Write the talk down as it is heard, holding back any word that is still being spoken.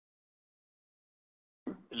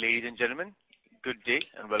Ladies and gentlemen, good day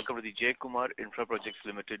and welcome to the Kumar Infraprojects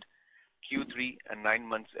Limited Q3 and 9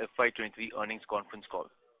 months FY23 earnings conference call.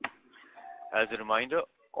 As a reminder,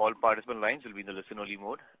 all participant lines will be in the listen-only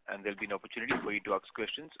mode, and there'll be an opportunity for you to ask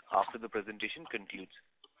questions after the presentation concludes.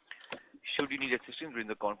 Should you need assistance during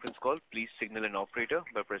the conference call, please signal an operator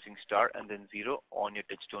by pressing star and then 0 on your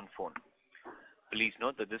touchtone phone. Please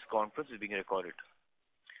note that this conference is being recorded.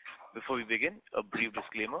 Before we begin, a brief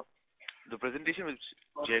disclaimer. The presentation which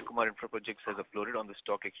Kumar Infraprojects has uploaded on the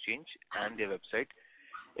stock exchange and their website,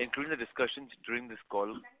 including the discussions during this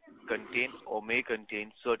call, contain or may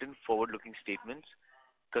contain certain forward-looking statements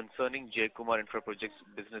concerning Kumar Infraprojects'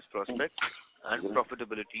 business prospects and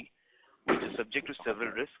profitability, which is subject to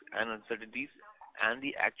several risks and uncertainties, and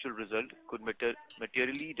the actual result could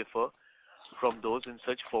materially differ from those in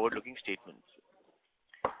such forward-looking statements.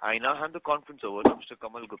 I now hand the conference over to Mr.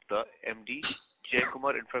 Kamal Gupta, MD,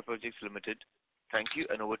 Kumar Infraprojects Limited. Thank you,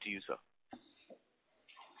 and over to you, sir.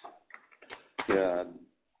 Yeah.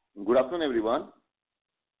 Good afternoon, everyone.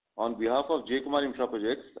 On behalf of Kumar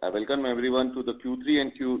Infraprojects, I welcome everyone to the Q3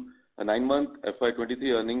 and 9-month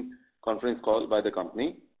FY23 earnings conference call by the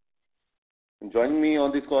company. And joining me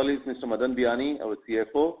on this call is Mr. Madan Biyani, our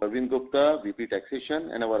CFO, Arvind Gupta, VP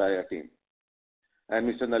Taxation, and our IR team, and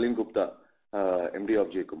Mr. Nalin Gupta, MD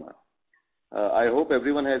of Kumar. I hope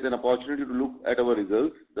everyone has an opportunity to look at our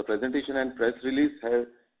results. The presentation and press release have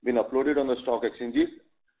been uploaded on the stock exchanges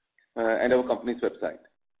and our company's website.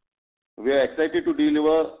 We are excited to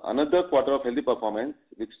deliver another quarter of healthy performance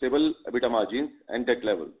with stable EBITDA margins and debt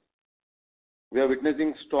levels. We are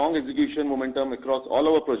witnessing strong execution momentum across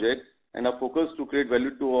all our projects and are focused to create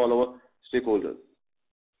value to all our stakeholders.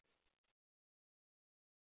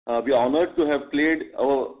 We are honored to have played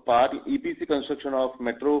our part in EPC construction of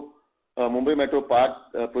Mumbai Metro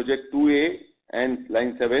Part Project 2A and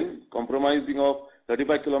Line 7, comprising of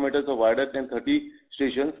 35 kilometers of viaduct and 30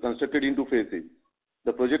 stations constructed into phases.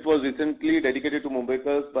 The project was recently dedicated to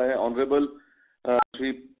Mumbaikars by Honorable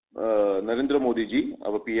Shri Narendra Modi ji,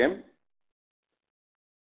 our PM.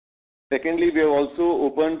 Secondly, we have also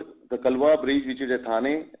opened the Kalwa Bridge, which is at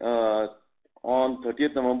Thane, on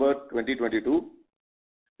 30th November 2022.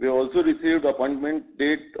 We have also received appointment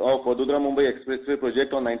date of Vadodara-Mumbai Expressway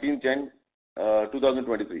project on 19th Jan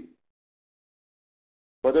 2023.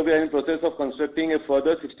 Further, we are in process of constructing a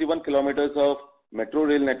further 61 kilometers of metro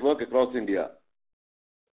rail network across India.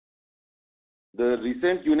 The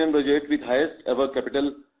recent union budget with highest ever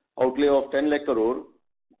capital outlay of 10 lakh crore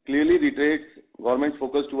clearly reiterates government's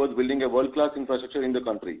focus towards building a world-class infrastructure in the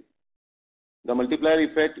country. The multiplier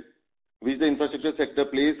effect which the infrastructure sector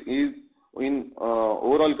plays in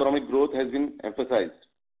overall economic growth has been emphasized.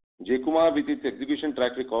 Kumar, with its execution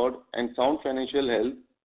track record and sound financial health,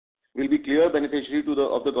 will be clear beneficiary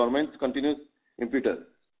of the government's continuous impetus.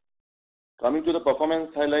 Coming to the performance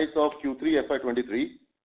highlights of Q3 FY23,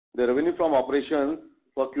 the revenue from operations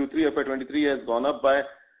for Q3 FY23 has gone up by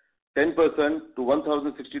 10% to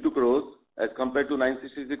 1,062 crores as compared to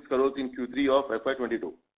 966 crores in Q3 of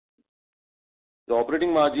FY22. The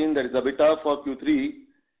operating margin, that is EBITDA for Q3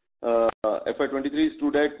 FY23,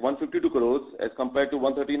 stood at 152 crores as compared to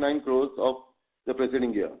 139 crores of the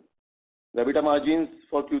preceding year. The EBITDA margins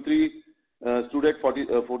for Q3 stood at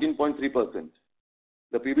 14.3%.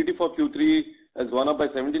 The PBT for Q3 has gone up by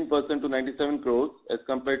 17% to 97 crores as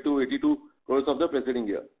compared to 82 crores of the preceding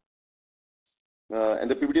year.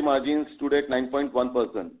 And the PBT margins stood at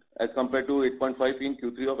 9.1% as compared to 8.5% in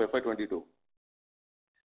Q3 of FY22.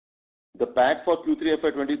 The PAT for Q3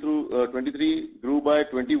 FY23 grew by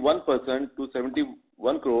 21% to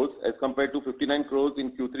 71 crores as compared to 59 crores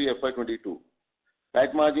in Q3 FY22.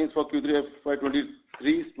 PAT margins for Q3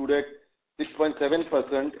 FY23 stood at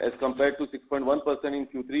 6.7% as compared to 6.1% in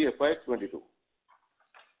Q3 FY22.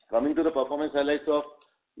 Coming to the performance highlights of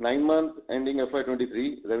 9 months ending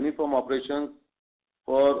FY23, revenue from operations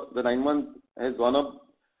for the 9 months has gone up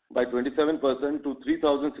by 27% to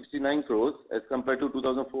 3,069 crores as compared to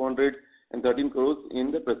 2,413 crores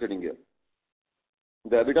in the preceding year.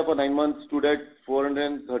 The EBITDA for 9 months stood at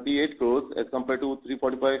 438 crores as compared to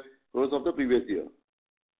 345 crores of the previous year.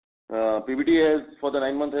 PBT for the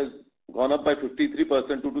 9 months has gone up by 53%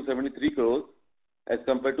 to 273 crores as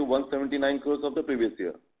compared to 179 crores of the previous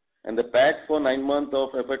year. And the PAT for 9 months of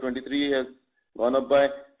FY23 has gone up by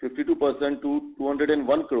 52% to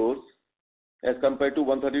 201 crores as compared to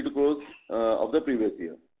 132 crores of the previous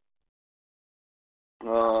year.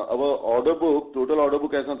 Our order book, total order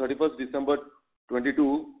book as on 31st December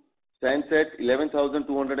 22 stands at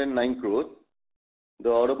 11,209 crores. The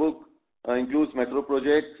order book includes metro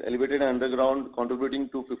projects, elevated and underground contributing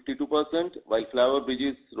to 52%, while flyover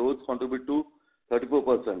bridges, roads contribute to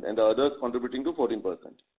 34%, and the others contributing to 14%.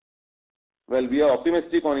 Well, we are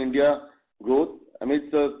optimistic on India growth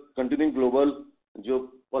amidst the continuing global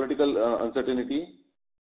geopolitical uncertainty.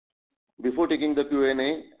 Before taking the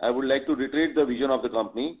Q&A, I would like to reiterate the vision of the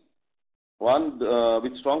company. One,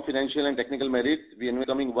 with strong financial and technical merits, we are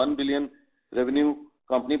becoming 1 billion revenue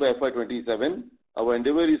company by FY27. Our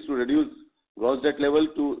endeavor is to reduce gross debt level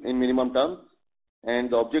to in minimum terms,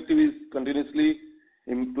 and the objective is continuously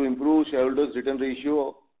to improve shareholders' return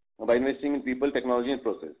ratio by investing in people, technology, and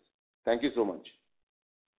process. Thank you so much.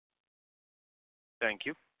 Thank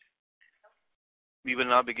you. We will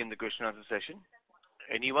now begin the question and answer session.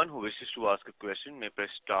 Anyone who wishes to ask a question may press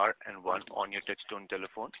star and 1 on your touchtone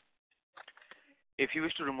telephone. If you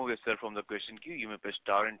wish to remove yourself from the question queue, you may press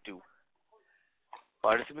star and 2.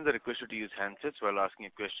 Participants are requested to use handsets while asking a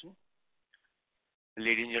question.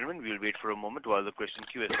 Ladies and gentlemen, we will wait for a moment while the question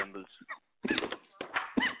queue assembles.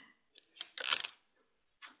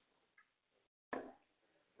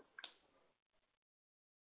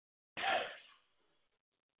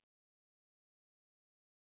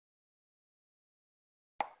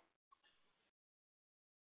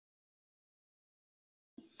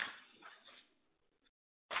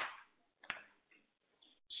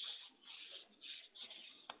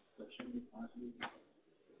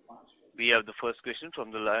 We have the first question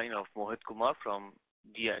from the line of Kumar from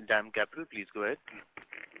DAM Capital. Please go ahead.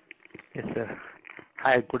 Yes, sir.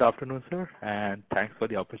 Hi, good afternoon, sir, and thanks for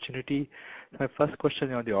the opportunity. My first question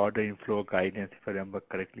is on the order inflow guidance. If I remember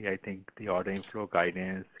correctly, I think the order inflow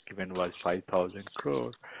guidance given was 5,000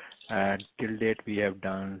 crore, and till date we have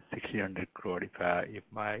done 1,600 crore, if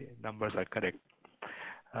my numbers are correct.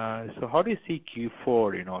 So how do you see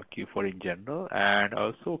Q4, Q4 in general? And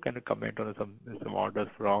also, can you comment on some orders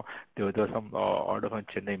from, there were some orders on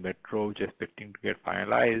Chennai Metro which are expecting to get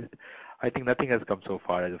finalized. I think nothing has come so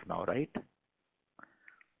far as of now, right?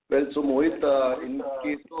 Well, so Mohit, in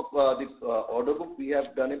case of the order book, we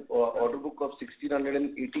have done an order book of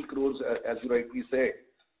 1,680 crores, as you rightly say.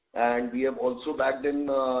 And we have also bagged in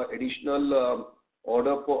additional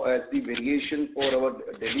order for as the variation for our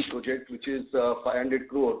Delhi project, which is 500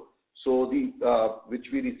 crore. So which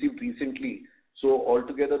we received recently. So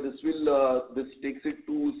altogether, this takes it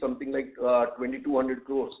to something like 2,200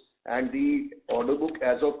 crores. And the order book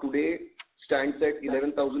as of today stands at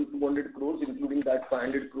 11,200 crores, including that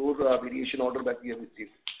 500 crore variation order that we have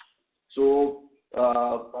received. So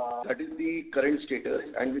that is the current status.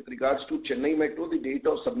 And with regards to Chennai Metro, the date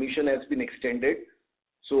of submission has been extended.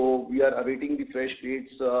 So we are awaiting the fresh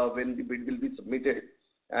dates when the bid will be submitted,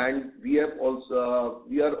 and we are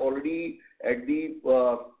already at the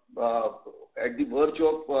verge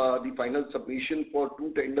of the final submission for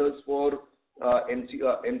 2 tenders for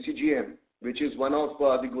NCGM, which is one of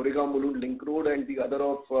the Goregaon-Mulund Link Road and the other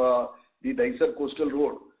of the Dahisar Coastal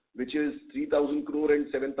Road, which is 3,000 crore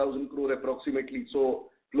and 7,000 crore approximately. So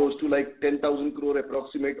close to like 10,000 crore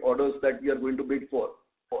approximate orders that we are going to bid for.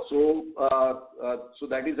 So, so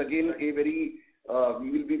that is again a very,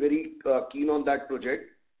 we will be very keen on that project.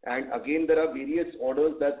 And again, there are various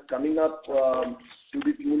orders that's coming up to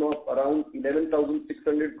the tune of around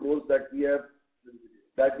 11,600 crores that we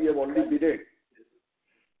have already bidded.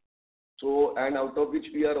 So, and out of which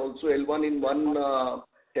we are also L1 in one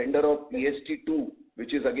tender of PST2,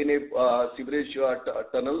 which is again a sewerage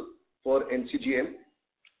tunnel for NCGM.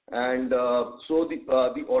 And so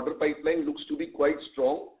the order pipeline looks to be quite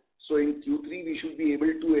strong. So in Q3, we should be able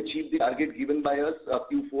to achieve the target given by us,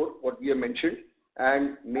 Q4, what we have mentioned,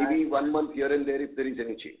 and maybe 1 month here and there if there is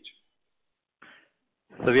any change.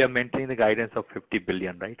 So we are maintaining the guidance of 50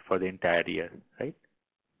 billion, right, for the entire year, right?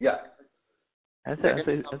 Yeah. And so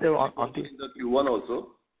on in the Q1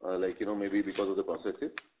 also, maybe because of the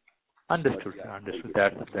processes. Understood. Yeah. Understood.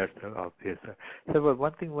 That's obvious. So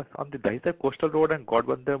one thing was on the Dahisar Coastal Road and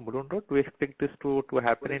Godbandha-Mulund Road. Do we expect this to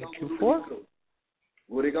happen in Q4?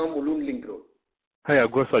 Goregaon-Mulund Link Road. Yeah,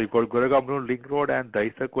 Goregaon-Mulund Link Road and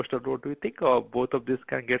Dahisar Coastal Road. Do you think both of these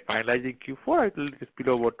can get finalized in Q4, or it will spill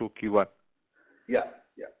over to Q1? Yeah.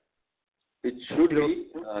 It should be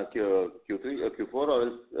Q3 or Q4, or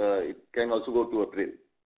else it can also go to April.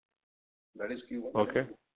 That is Q1. Okay.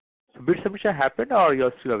 So bid submission happened, or you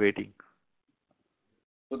are still awaiting?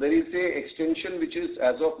 So there is a extension which is,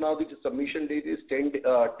 as of now, the submission date is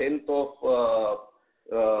 10th of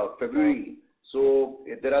February. So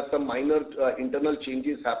there are some minor internal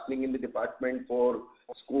changes happening in the department for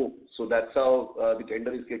scope. So that's how the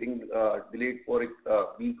tender is getting delayed for a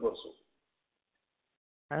week or so.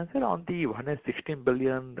 And sir, on the 116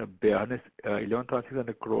 billion,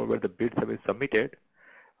 11,600 crore where the bids have been submitted,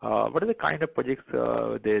 What are the kind of projects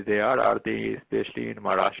they are? Are they especially in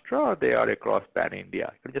Maharashtra or they are across pan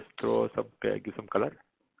India? Can you just give some color?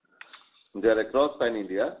 They are across pan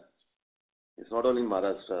India. It's not only in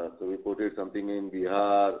Maharashtra. So we quoted something in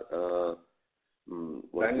Bihar,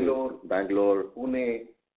 Bangalore, Pune,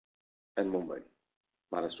 and Mumbai.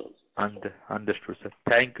 Maharashtra also. Understood, sir.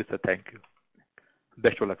 Thank you, sir. Thank you.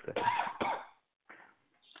 Best of luck, sir.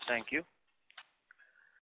 Thank you.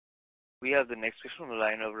 We have the next question on the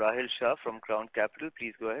line of Rahil Shah from Crown Capital.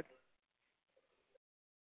 Please go ahead.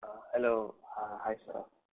 Hello. Hi, sir.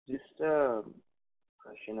 Just a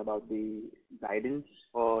question about the guidance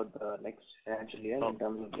for the next financial year in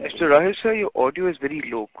terms of... Mr. Rahil Shah, your audio is very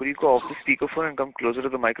low. Could you go off the speakerphone and come closer to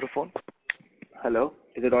the microphone? Hello.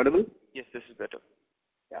 Is it audible? Yes, this is better.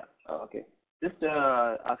 Yeah. Okay. Just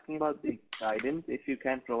asking about the guidance, if you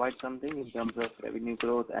can provide something in terms of revenue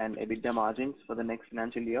growth and EBITDA margins for the next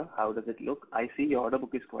financial year. How does it look? I see your order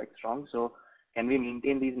book is quite strong, so can we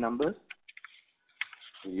maintain these numbers?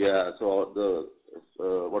 Yeah. So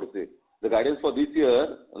the guidance for this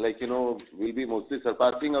year, will be mostly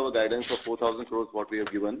surpassing our guidance of 4,000 crores what we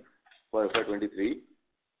have given for FY23.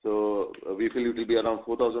 So we feel it will be around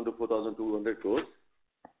 4,000 to 4,200 crores.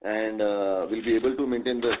 And we'll be able to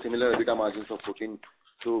maintain the similar EBITDA margins of 14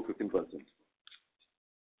 to 15%.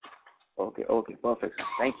 Okay, perfect.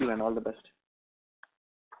 Thank you and all the best.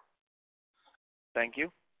 Thank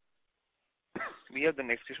you. We have the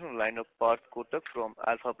next question on the line of Parth Kotak from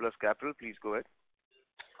Alpha Plus Capital. Please go ahead.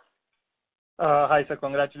 Hi, sir.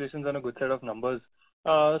 Congratulations on a good set of numbers.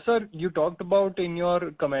 Sir, you talked about in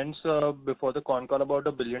your comments before the Concall about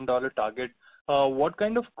 $1 billion target. What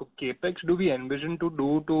kind of capex do we envision to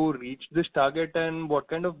do to reach this target, and what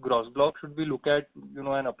kind of gross block should we look at,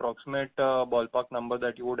 an approximate ballpark number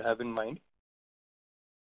that you would have in mind?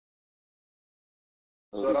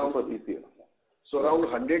 So around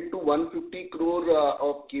 100 to 150 crore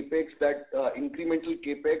of capex, that incremental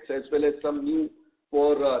capex, as well as some new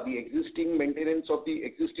for the existing maintenance of the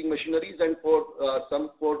existing machineries and for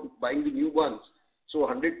some for buying the new ones. So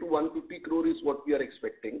 100 to 150 crore is what we are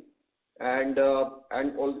expecting. And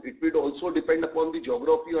it will also depend upon the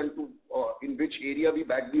geography and in which area we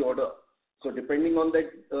bag the order. So depending on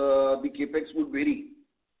that, the capex would vary.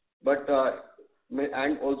 But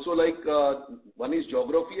and also one is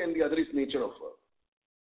geography and the other is nature of work.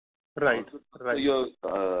 Right. So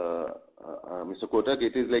Mr. Kotak,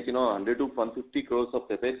 it is 100 to 150 crores of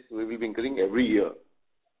capex we will be incurring every year.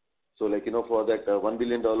 So for that $1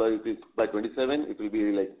 billion, it is by 27, it will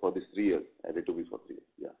be for this 3 years, added to be for 3 years.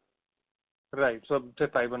 Yeah. Right. So say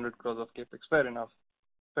 500 crores of capex. Fair enough.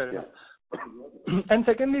 And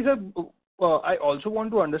secondly, sir, I also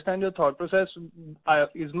want to understand your thought process.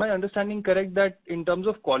 Is my understanding correct that in terms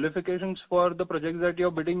of qualifications for the projects that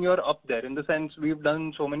you're bidding, you're up there, in the sense we've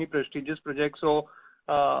done so many prestigious projects. So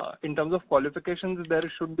in terms of qualifications,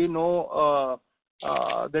 there should be no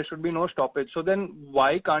stoppage. So then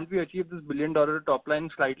why can't we achieve this $1 billion top line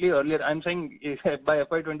slightly earlier? I'm saying by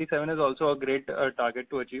FY27 is also a great target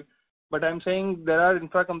to achieve. But I'm saying there are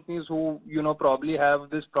infra companies who, probably have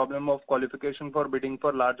this problem of qualification for bidding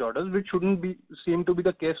for large orders, which shouldn't seem to be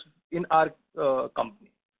the case in our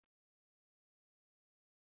company.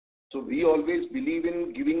 So we always believe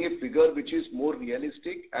in giving a figure which is more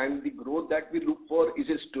realistic, and the growth that we look for is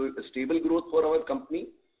a stable growth for our company,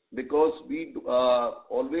 because we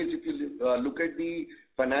always, if you look at the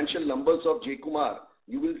financial numbers of J. Kumar,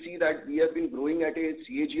 you will see that we have been growing at a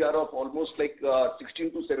CAGR of almost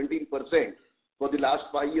 16 to 17% for the last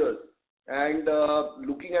 5 years. And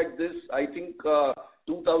looking at this, I think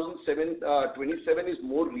 2027 is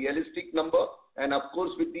more realistic number. And of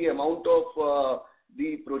course, with the amount of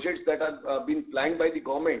the projects that have been planned by the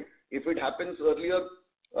government, if it happens earlier,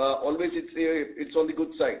 always it's on the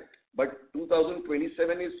good side. But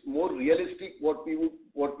 2027 is more realistic what we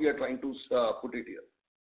are trying to put it here.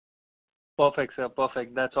 Perfect, sir.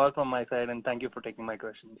 Perfect. That's all from my side, and thank you for taking my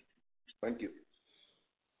questions. Thank you.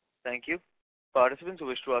 Thank you. Participants who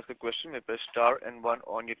wish to ask a question may press star and 1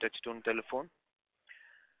 on your touchtone telephone.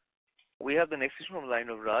 We have the next question on the line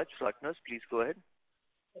of Raj Partners. Please go ahead.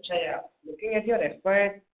 Yeah. Looking at your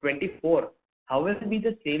FY24, how will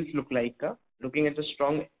the sales look like? Looking at the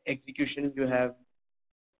strong execution you have.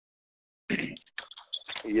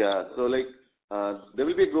 Yeah. So there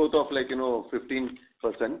will be a growth of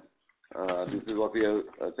 15%. This is what we have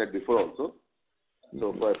said before also.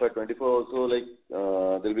 So for FY24 also,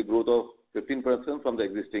 there will be growth of 15% from the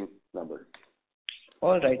existing numbers.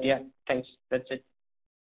 All right. Yeah. Thanks. That's it.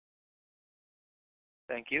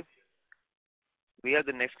 Thank you. We have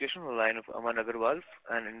the next question on the line of Aman Agarwal,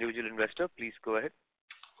 an individual investor. Please go ahead.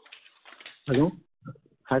 Hello.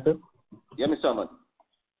 Hi, sir. Yeah, Mr. Aman.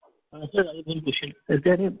 Sir, I have one question. Is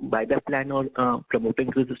there any buyback plan or promoting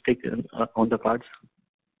to the stake on the cards?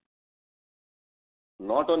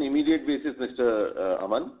 Not on immediate basis, Mr.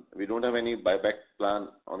 Aman. We don't have any buyback plan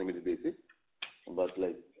on immediate basis. But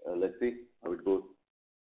let's see how it goes.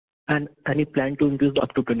 And any plan to increase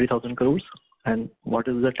up to 20,000 crores? And what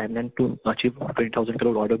is the timeline to achieve 20,000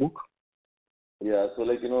 crore order book? Yeah, so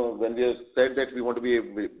when we have said that we want to be a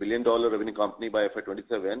 $1 billion revenue company by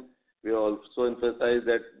FY27, we also emphasize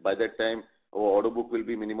that by that time our order book will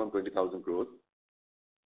be minimum 20,000 crores.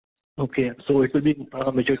 Okay, so it will be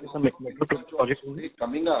majority of metro projects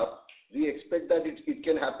coming up. We expect that it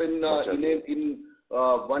can happen in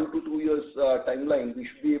 1 to 2 years timeline. We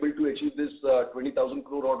should be able to achieve this 20,000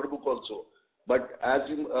 crore order book also. But as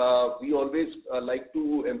we always like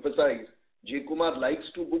to emphasize, J. Kumar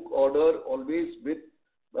likes to book order always with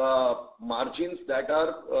margins that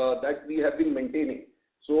we have been maintaining.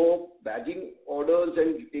 So bagging orders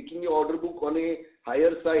and taking your order book on a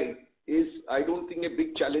higher side is, I don't think, a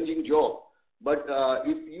big challenging job. But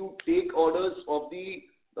if you take orders of the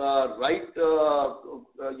right,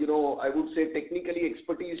 I would say technically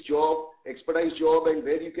expertise job, and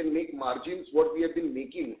where you can make margins, what we have been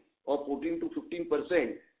making of 14 to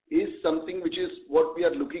 15% is something which is what we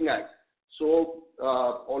are looking at. So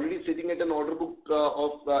already sitting at an order book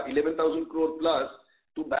of 11,000 crore plus,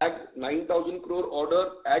 to bag 9,000 crore order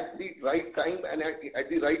at the right time and at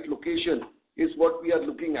the right location is what we are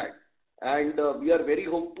looking at. And we are very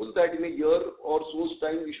hopeful that in a year or so's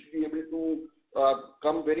time, we should be able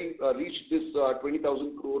to reach this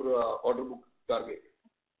 20,000 crore order book target.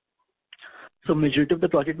 So majority of the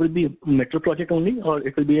project will be metro project only, or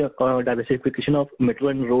it will be a diversification of metro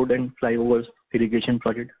and road and flyovers irrigation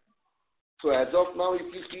project? So as of now, if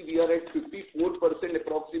you see, we are at 54%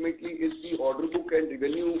 approximately is the order book and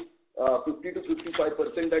revenue, 50 to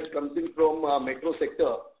 55% that comes in from metro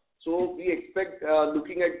sector. So we expect,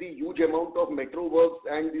 looking at the huge amount of metro works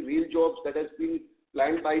and the rail jobs that has been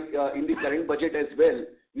planned by in the current budget as well,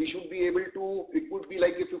 we should be able to, it would be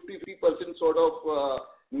like a 53% sort of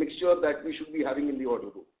mixture that we should be having in the order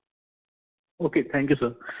book. Okay, thank you,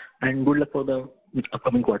 sir. And good luck for the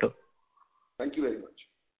upcoming quarter. Thank you very much.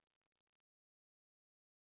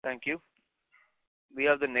 Thank you. We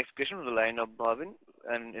have the next question on the line of Bhavin,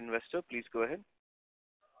 an investor. Please go ahead.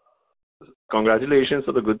 Congratulations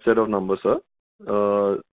for the good set of numbers, sir.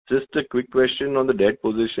 Just a quick question on the debt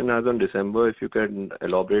position as on December, if you can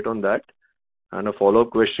elaborate on that. And a follow-up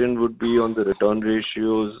question would be on the return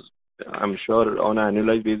ratios. I'm sure on an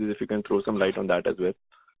annualized basis, if you can throw some light on that as well.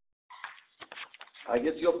 I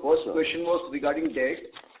guess your first question was regarding debt.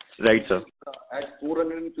 Right, sir. At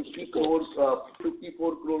 450 crores,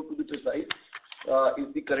 54 crore to be precise,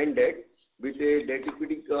 is the current debt with a debt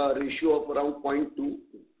equity ratio of around 0.2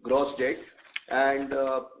 gross debt. And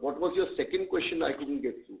what was your second question? I couldn't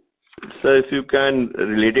get through. Sir, if you can,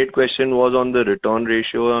 related question was on the return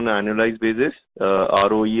ratio on an annualized basis,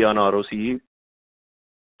 ROE and ROCE.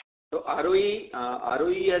 So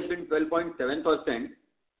ROE has been 12.7%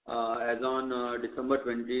 as on December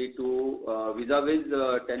 22, vis-a-vis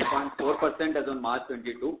 10.4% as on March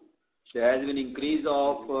 22. There has been increase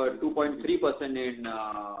of 2.3% in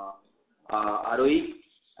ROE,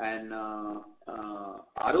 and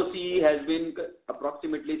ROCE has been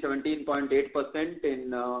approximately 17.8%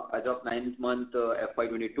 in as of 9th month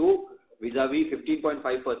FY22, vis-a-vis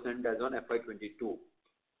 15.5% as on FY22.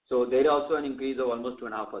 So there is also an increase of almost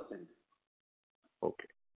 2.5%. Okay.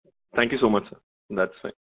 Thank you so much, sir. That's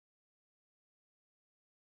fine.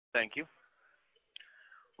 Thank you.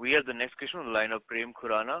 We have the next question on the line of Prem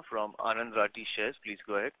Khurana from Anand Rathi Shares. Please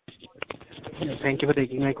go ahead. Thank you for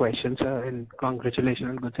taking my question, sir, and congratulations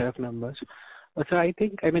on good set of numbers. So I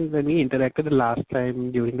think, when we interacted the last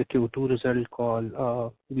time during the Q2 result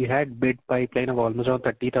call, we had bid pipeline of almost around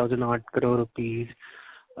 30,000 odd crore rupees.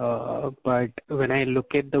 But when I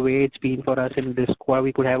look at the way it's been for us in this quarter,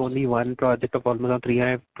 we could have only one project of almost around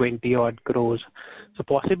 320 odd crores. So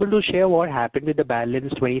possible to share what happened with the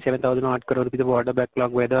balance 27,000 odd crore rupees of order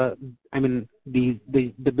backlog, whether, the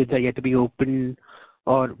bids are yet to be opened,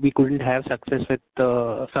 or we couldn't have success with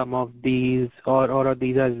some of these, or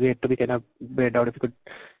these are yet to be kind of bid out. If you could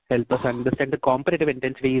help us understand the competitive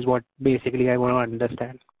intensity is what basically I want to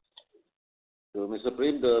understand. So, Mr.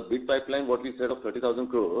 Prem, the bid pipeline, what we said of 30,000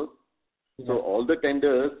 crores, so all the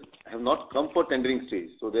tenders have not come for tendering stage.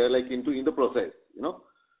 So they are in the process,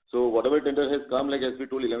 So whatever tender has come, as we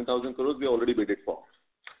told, 11,000 crores, we already bid it for.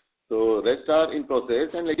 So rest are in process,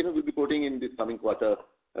 and we'll be quoting in this coming quarter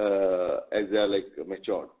as they are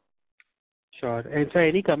matured. Sure. And so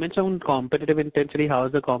any comments on competitive intensity? How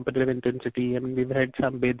is the competitive intensity? I mean, we've had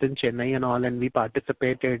some bids in Chennai and all, and we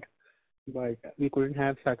participated, but we couldn't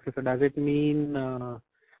have success. So does it mean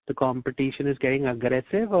the competition is getting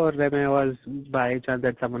aggressive, or then it was by chance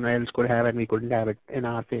that someone else could have and we couldn't have it in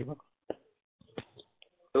our favor?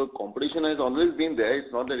 So competition has always been there.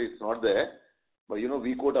 It's not that it's not there. But,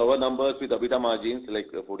 we quote our numbers with EBITDA margins like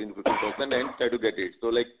 14 to 15% and try to get it.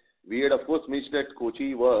 So, we had, of course, missed that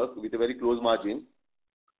Kochi work with a very close margin.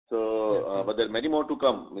 So, but there are many more to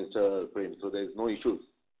come, Mr. Prem. So, there is no issues.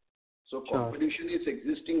 So, competition is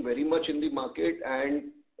existing very much in the market,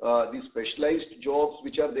 and the specialized jobs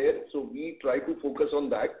which are there. So, we try to focus on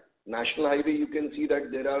that. National Highway, you can see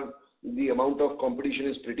that the amount of competition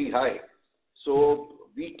is pretty high. So,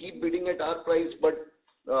 we keep bidding at our price, but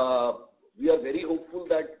we are very hopeful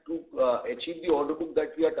that to achieve the order book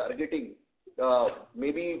that we are targeting,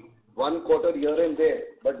 maybe one quarter here and there,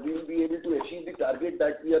 but we will be able to achieve the target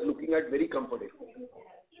that we are looking at very comfortably.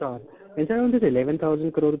 Sure. And sir, on this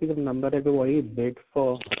 11,000 crore rupees of number that we've already bid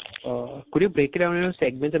for, could you break it down into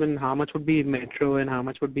segments? I mean, how much would be metro and how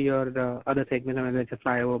much would be your other segments, I mean, like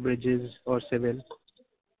flyover, bridges or civil?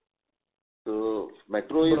 So,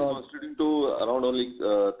 metro is constituting to around only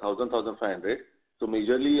 1,500. So,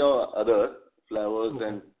 majorly other flyovers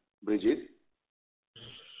and bridges.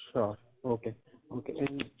 Sure. Okay.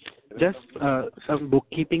 And just some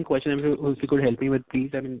bookkeeping question, if you could help me with,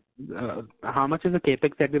 please. I mean, how much is the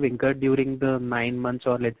capex that we've incurred during the 9 months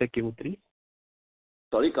or let's say Q3?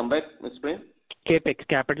 Sorry, come back, Mr. Prem. Capex,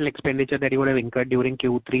 capital expenditure that you would have incurred during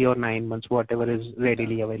Q3 or 9 months, whatever is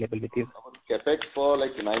readily available with you. Capex for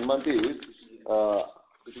 9 months is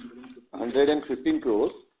 115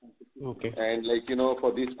 crores. Okay. And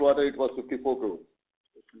for this quarter it was 54 crores.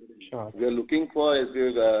 Sure. We are looking for, as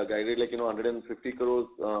we guided, 150 crores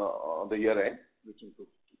on the year end,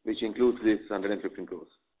 which includes this 115 crores.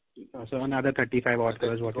 So another 35 odd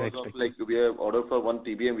crores, what you expect? We have ordered for one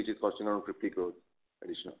TBM, which is costing around 50 crores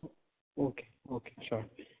additional. Okay, sure.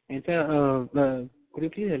 And sir, could you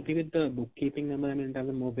please help me with the bookkeeping number? I mean, in terms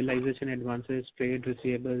of mobilization, advances, trade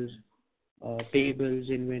receivables, payables,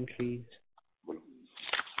 inventories.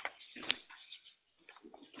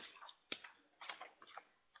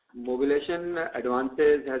 Mobilization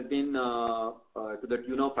advances has been to the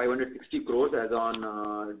tune of 560 crores as on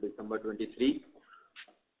December 23.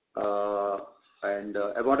 And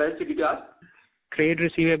what else did you ask? Trade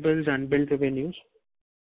receivables, unbilled revenues.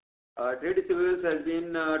 Trade receivables has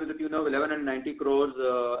been to the tune of 1190 crores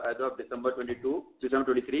as of December 23.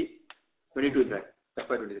 22 is right.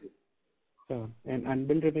 FY23. Sure. And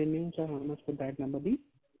unbilled revenues, how much would that number be?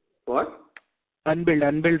 What?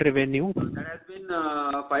 Unbilled revenue. That has been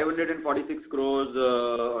 546 crores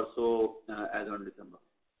or so as on December.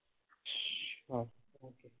 Sure.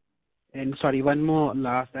 Okay. And sorry, one more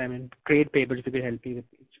last, I mean, trade payables, if you could help me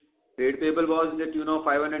with each. Trade payable was in the tune of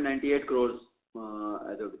 598 crores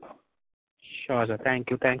as of December. Sure, sir. Thank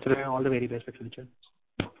you. Thanks for all the very best for future.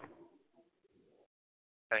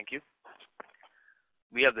 Thank you.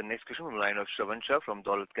 We have the next question from the line of Shravan Shah from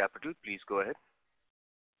Dolat Capital. Please go ahead.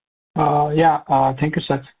 Thank you,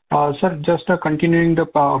 sir. Sir, just continuing the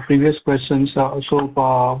previous questions. So,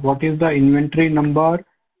 what is the inventory number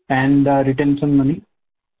and retention money?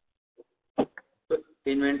 So,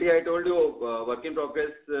 inventory, I told you, work in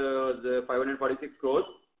progress was 546 crores,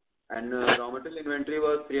 and raw material inventory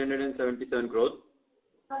was 377 crores.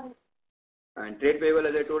 And trade payable,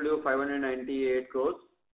 as I told you, 598 crores.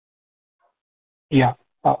 Yeah.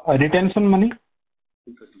 Retention money?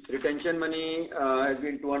 Retention money has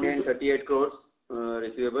been 238 crores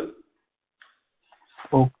receivable.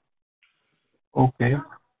 Okay.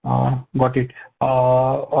 Got it.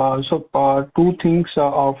 So, two things.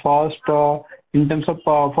 First, in terms of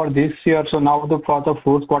for this year, so now for the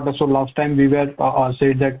fourth quarter, so last time we were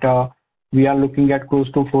said that we are looking at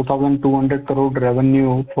close to 4,200 crore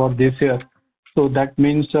revenue for this year. So that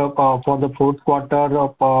means for the fourth quarter,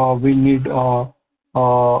 we need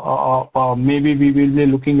maybe we will be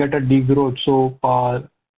looking at a degrowth. So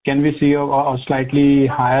can we see a slightly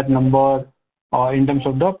higher number in terms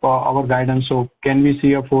of our guidance? So can we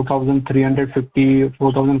see a 4,350,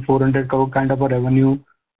 4,400 crore kind of a revenue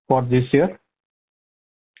for this year?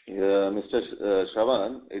 Yeah, Mr.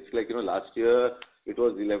 Shravan, it's last year it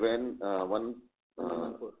was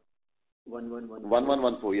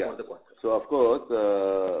 1114, yeah. So of course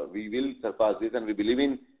we will surpass this, and we believe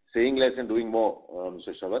in saying less and doing more,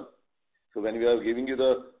 Mr. Shravan. So when we are giving you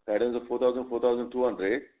the guidance of 4,000,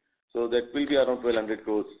 4,200, so that will be around 1,200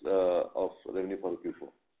 crores of revenue for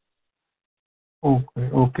Q4.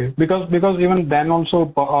 Okay. Because even then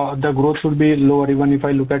also the growth should be lower. Even if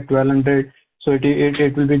I look at 1,200, So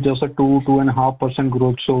it will be just a 2.5%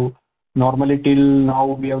 growth. So normally till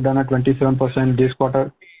now we have done a 27% this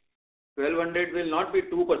quarter. 1200 will not be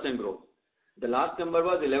 2% growth. The last number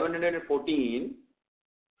was 1114.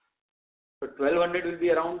 So 1200 will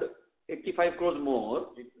be around 85 crores more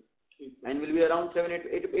and will be around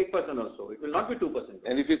 8% or so. It will not be 2%.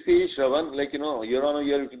 And if you see, Shravan, like, year on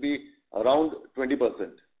year, it will be around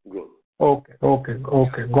 20% growth. Okay.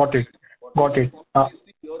 Got it.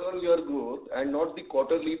 Year-on-year growth and not the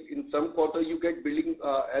quarterly. In some quarter, you get billing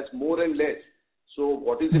as more and less. So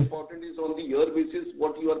what is important is on the year basis,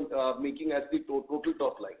 what you are making as the total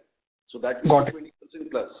top line. So that will be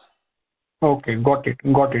 20% plus. Okay, got it.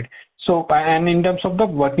 So, and in terms of the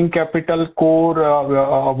working capital core,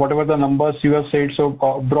 whatever the numbers you have said, so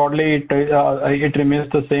broadly it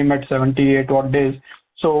remains the same at 78 odd days.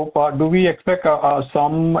 So, do we expect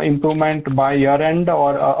some improvement by year end,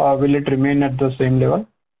 or will it remain at the same level?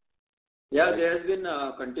 Yeah, there has been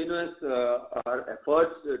continuous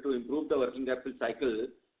efforts to improve the working capital cycle.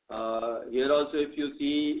 Here also, if you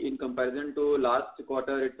see in comparison to last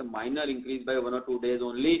quarter, it's a minor increase by 1 or 2 days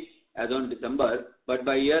only as on December. But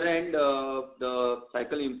by year end, the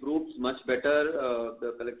cycle improves much better,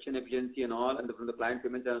 the collection efficiency and all, and from the client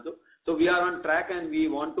payments also. So we are on track and we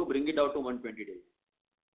want to bring it out to 120 days.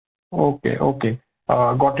 Okay.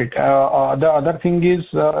 Got it. The other thing is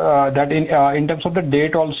that in terms of the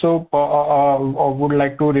date also, would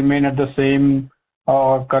like to remain at the same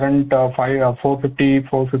current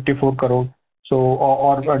 454 crore. So,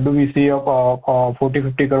 or do we see a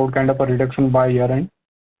 40-50 crore kind of a reduction by year end?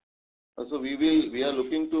 So we are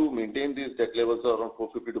looking to maintain these debt levels around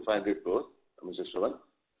 450 to 500 crores, Mr. Shravan.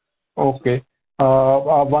 Okay.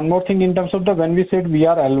 One more thing in terms of when we said we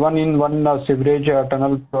are L1 in one sewerage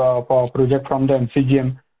tunnel project from the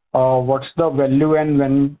MCGM, what's the value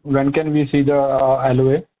and when can we see the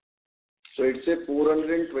LOA? So it's a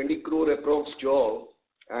 420 crore approx job,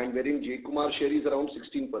 and wherein J. Kumar share is around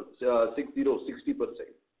 60%.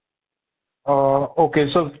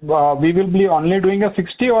 Okay, so we will be only doing a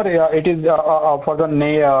 60, or it is for the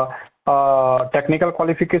technical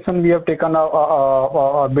qualification we have taken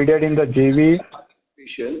a bidded in the JV.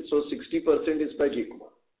 So 60% is by J. Kumar.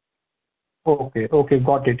 Okay,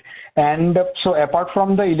 got it. And so apart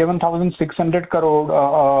from the 11,600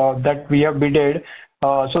 crore that we have bidded,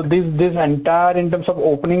 so this entire in terms of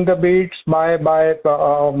opening the bids by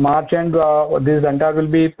March end, this entire will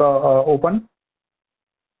be open?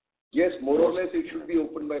 Yes, more or less it should be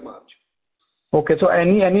open by March. Okay, so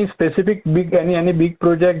any specific any big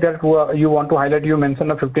project that you want to highlight? You mentioned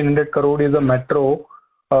a 1,500 crore is a metro,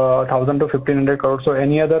 1,000 to 1,500 crore. So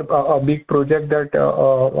any other big project that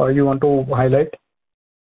you want to highlight?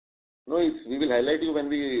 No, we will highlight you when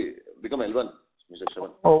we become L1, Mr.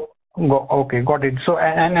 Shravan. Oh, okay, got it. So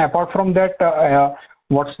and apart from that,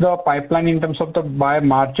 what's the pipeline in terms of the by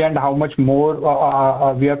March end? How much more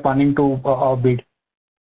we are planning to bid?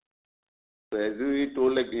 So as we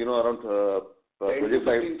told, like, around project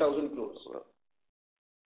 15,000 crores.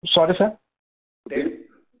 Sorry, sir?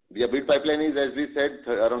 The bid pipeline is, as we said,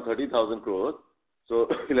 around 30,000 crores. So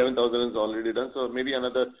 11,000 is already done. So maybe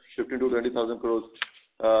another 15 to 20,000 crores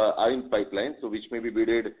are in pipeline, so which may be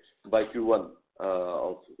bidded by Q1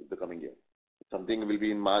 of the coming year. Something will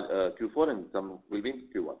be in March, Q4, and some will be in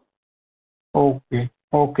Q1. Okay.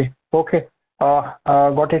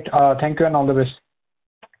 Got it. Thank you and all the best.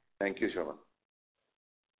 Thank you, Shravan.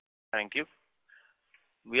 Thank you.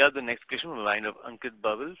 We have the next question on the line of Ankit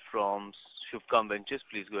Babil from Shubhkam Ventures.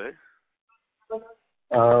 Please go ahead.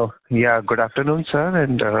 Yeah, good afternoon, sir.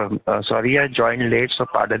 And sorry I joined late, so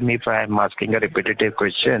pardon me if I am asking a repetitive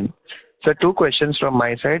question. So 2 questions from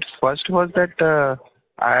my side. First was that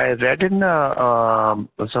I read in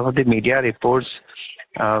some of the media reports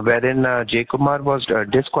wherein J. Kumar was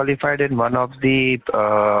disqualified in one of the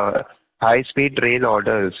high-speed rail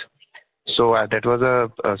orders. So that was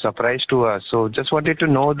a surprise to us. So just wanted to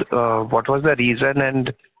know what was the reason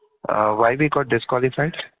and why we got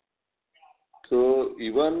disqualified? So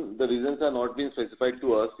even the reasons are not being specified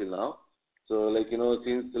to us till now. So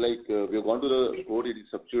since we have gone to the court, it is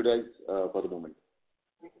subsidized for the moment.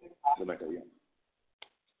 The matter, yeah.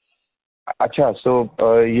 Acha, so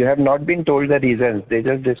you have not been told the reasons, they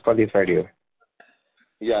just disqualified you.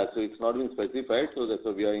 Yeah, so it's not been specified, so that's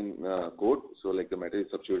why we are in court. So the matter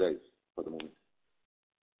is subsidized for the moment.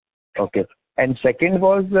 Okay. And second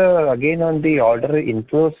was again on the order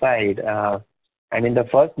inflow side. And in the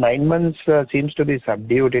first 9 months seems to be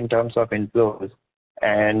subdued in terms of inflows.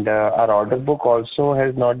 And our order book also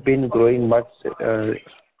has not been growing much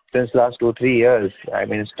since last 2-3 years. I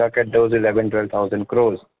mean, stuck at those 11,000-12,000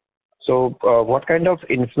 crores. So what kind of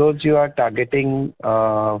inflows you are targeting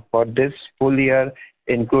for this full year,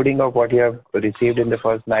 including of what you have received in the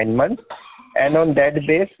first 9 months? And on that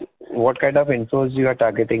base, what kind of inflows you are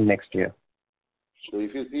targeting next year? So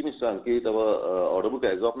if you see, Mr. Ankit, our order book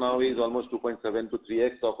as of now is almost 2.7 to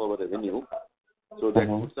 3x of our revenue. So that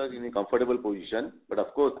puts us in a comfortable position. But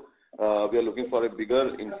of course, we are looking for a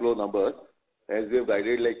bigger inflow numbers, as we have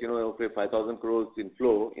guided, like, okay, 5,000 crores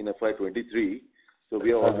inflow in FY23. So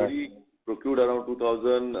we have already procured around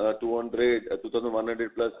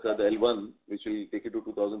 2,100 plus the L1, which will take it to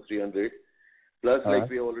 2,300. Plus, like,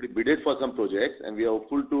 we have already bidded for some projects, and we are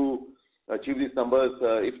hopeful to achieve these numbers,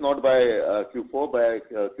 if not by Q4, by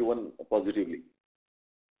Q1 positively.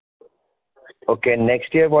 Okay,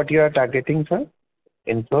 next year what you are targeting, sir?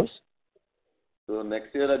 Inflows? So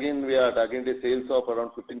next year again we are targeting the sales of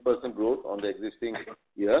around 15% growth on the existing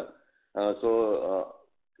year.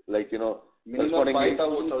 Minimum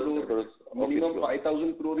 5,000 crores. Minimum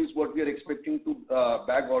 5,000 crore is what we are expecting to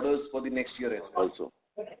bag orders for the next year as well. Also.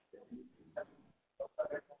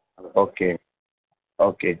 Okay.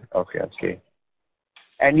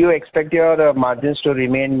 And you expect your margins to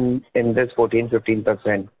remain in this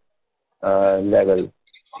 14-15% level?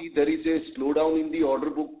 See, there is a slowdown in the order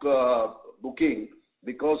book booking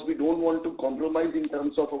because we don't want to compromise in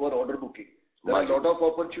terms of our order booking. There are a lot of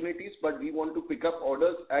opportunities, but we want to pick up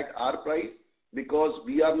orders at our price because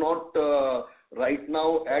we are not right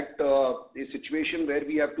now at a situation where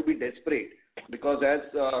we have to be desperate. Because as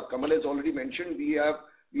Kamal has already mentioned, we are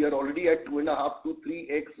already at 2.5 to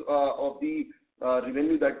 3x of the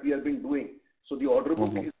revenue that we have been doing. So the order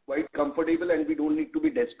book is quite comfortable and we don't need to be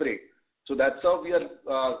desperate. So that's how we are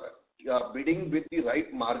bidding with the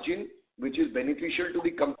right margin, which is beneficial to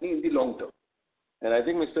the company in the long term. And I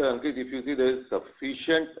think, Mr. Ankit, if you see there is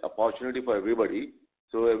sufficient opportunity for everybody,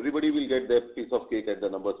 so everybody will get their piece of cake at the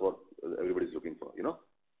numbers what everybody is looking for, It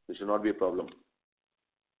should not be a problem.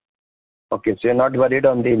 Okay, so you're not worried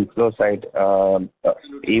on the inflow side,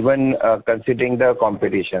 even considering the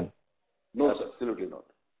competition? No, sir, absolutely not.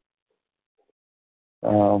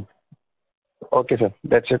 Okay, sir.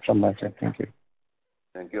 That's it from my side. Thank you.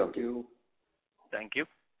 Thank you. Thank you.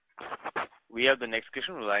 We have the next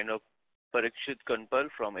question on the line of Parikshit Kanpal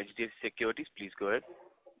from HDFC Securities. Please go ahead.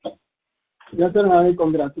 Yes, sir. Hi.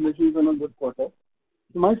 Congratulations on a good quarter.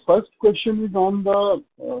 My first question is on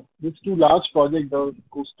these two large projects, the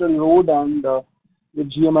Coastal Road and the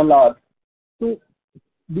GMLR. So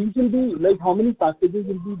these will be, like, how many packages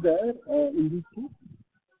will be there in these two?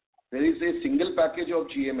 There is a single package of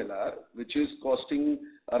GMLR, which is costing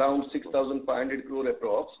around 6,500 crore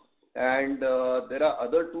approx. And there are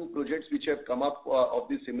other two projects which have come up of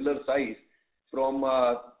the similar size from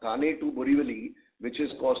Thane to Borivali, which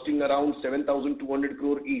is costing around 7,200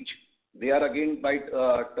 crore each. They are again by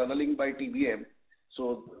tunneling by TBM.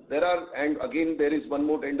 So there are, and again there is one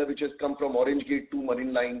more tender which has come from Orange Gate to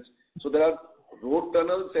Marine Lines. So there are road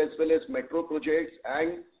tunnels as well as metro projects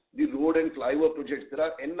and the road and flyover projects. There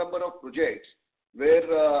are n number of projects where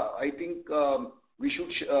I think we should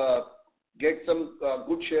get some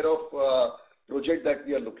good share of project that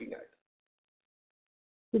we are looking at.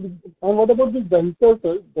 And what about this Dahisar,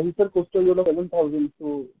 sir? Dahisar Coastal Road of 11,000,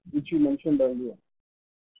 so which you mentioned earlier.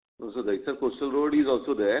 So the Dahisar Coastal Road is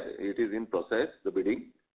also there. It is in process, the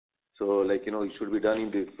bidding. So it should be done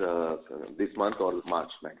in this month or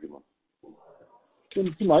March maximum. So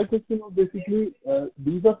my question was basically,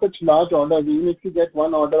 these are such large orders. Even if you get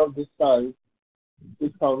one order of this size,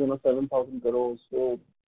 6,000 or 7,000 crores. So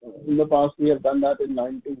in the past we have done that in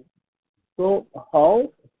 90. So how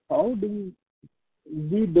do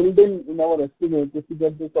we build in our estimate if we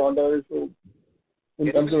get this order? So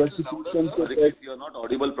in terms of execution, you are not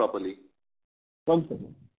audible properly. One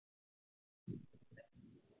second.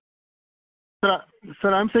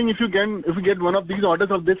 Sir, I'm saying if you get one of these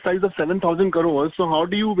orders of this size of 7,000 crores, so how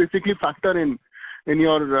do you basically factor in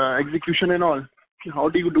your execution and all? How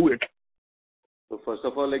do you do it? So first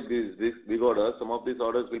of all, like this big order, some of these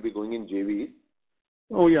orders will be going in JV.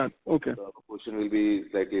 Oh yeah, okay. The proportion will be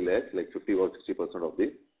slightly less, like 50 or 60% of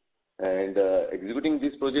this. And executing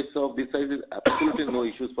these projects of this size is absolutely no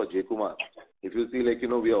issues for J. Kumar. If you see,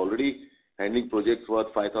 we are already handling projects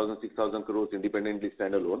worth 5,000, 6,000 crores independently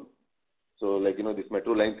standalone. So, this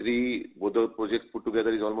Metro Line 3, both the projects put together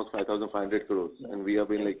is almost 5,500 crores. And we have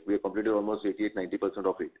completed almost 88-90%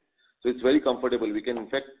 of it. So, it's very comfortable. We can, in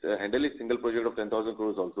fact, handle a single project of 10,000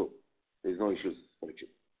 crores also. There is no issues.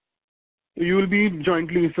 You will be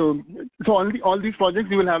jointly, so all these projects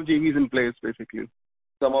you will have JVs in place, basically.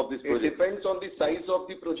 Some of these projects. It depends on the size of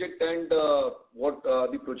the project and what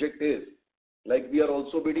the project is. Like we are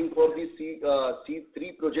also bidding for the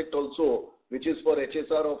C3 project also, which is for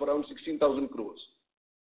HSR of around 16,000 crores.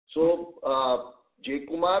 So, J.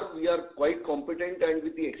 Kumar, we are quite competent, and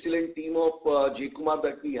with the excellent team of J. Kumar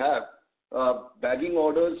that we have, bagging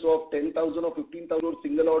orders of 10,000 or 15,000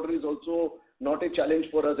 single order is also not a challenge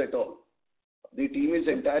for us at all. The team is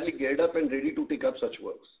entirely geared up and ready to take up such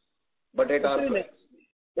works. But at our price.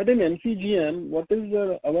 But in MCGM, what is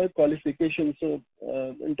our qualification? So,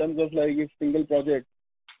 in terms of like a single project,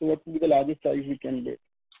 so what would be the largest size we can bid?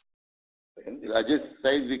 Largest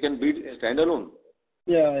size we can bid standalone.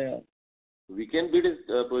 Yeah. We can bid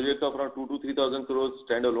a project of around 2,000 to 3,000 crores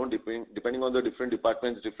standalone, depending on the different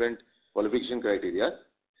departments, different qualification criteria.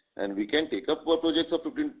 And we can take up projects of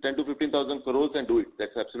 10 to 15,000 crores and do it.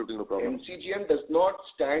 That's absolutely no problem. MCGM does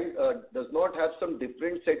not have some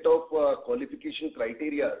different set of qualification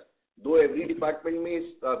criteria. Though every department may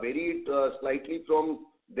vary slightly from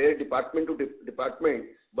their department to department,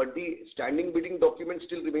 but the standing bidding document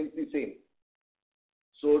still remains the same.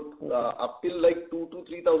 So up till like 2,000 to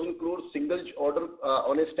 3,000 crores single order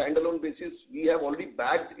on a standalone basis, we have already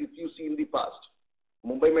bagged, if you see in the past.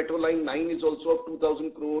 Mumbai Metro Line 9 is also of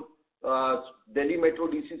 2,000 crore. Delhi Metro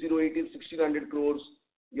DC08 is 1,600 crores.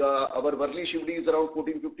 Our Worli Shivdi is around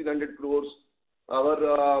 1,500 crores.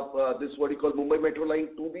 Our this what you call Mumbai Metro Line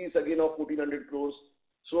 2B is again of 1,400 crores.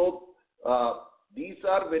 So these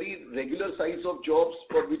are very regular size of jobs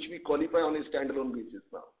for which we qualify on a standalone basis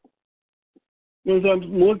now. No, so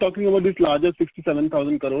I'm more talking about this larger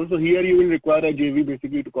 67,000 crores. So here you will require a JV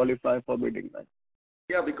basically to qualify for bidding, right?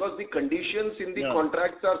 Yeah, because the conditions in the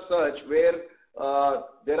contracts are such where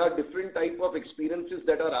there are different type of experiences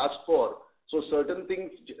that are asked for. So certain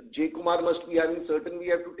things J. Kumar must be having, certain we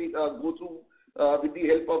have to take, go through with the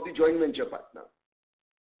help of the joint venture partner.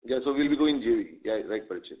 Yeah, so we'll be going JV. Yeah, right,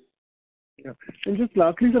 Parichay. Yeah. And just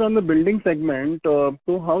lastly, sir, on the building segment, so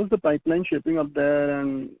how's the pipeline shaping up there,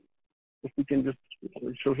 and if we can just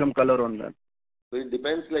show some color on that? So it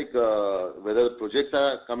depends like whether projects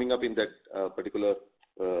are coming up in that particular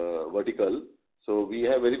vertical. So we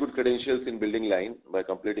have very good credentials in building line by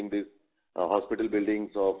completing these hospital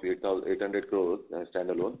buildings of 800 crores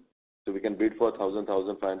standalone. So we can bid for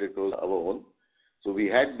 1,500 crores our own. So we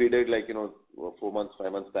had bidded like 4 months,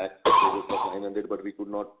 5 months back for 900, but we could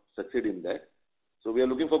not succeed in that. So we are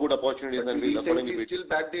looking for good opportunities, and we still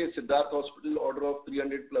backed a Siddharth Hospital order of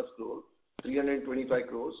 300 plus crores, 325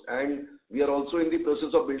 crores, and we are also in the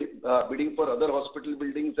process of bidding for other hospital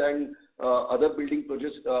buildings and other building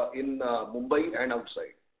projects in Mumbai and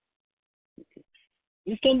outside. Okay.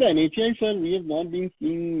 Just on the NHI, sir, we have not been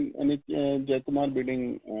seeing J. Kumar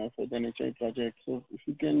bidding for the NHI project. So if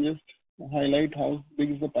you can just highlight how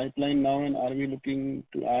big is the pipeline now, and are we looking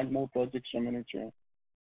to add more projects from NHI?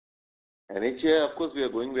 NHI, of course, we are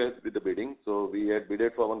going with the bidding. So we had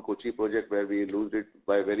bidded for one Kochi project where we lost it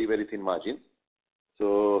by very, very thin margin.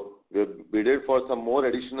 So we have bidded for some more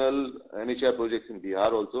additional NHI projects in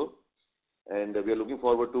Bihar also. And we are looking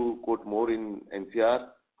forward to quote more in NCR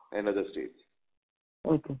and other states.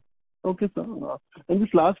 Okay. Okay, sir. And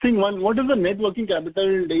this last thing, what is the net working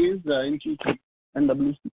capital days in Q3 and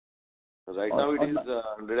WC? Right now it is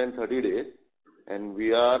 130 days. And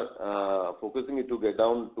we are focusing it to get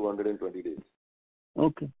down to 120 days.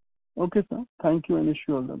 Okay. Okay, sir. Thank you, and wish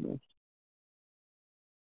you all the best.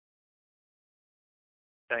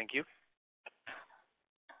 Thank you.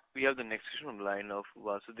 We have the next question on the line of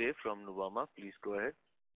Vasudev from Nuvama. Please go ahead.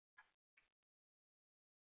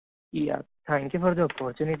 Yeah, thank you for the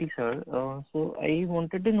opportunity, sir. So I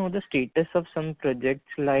wanted to know the status of some projects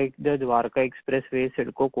like the Dwarka Expressway,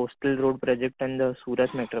 Sidco Coastal Road project, and the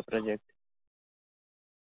Surat Metro project.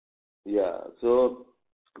 Yeah, so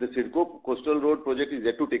the Sidco Coastal Road project is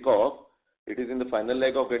yet to take off. It is in the final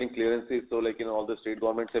leg of getting clearances. So like, all the state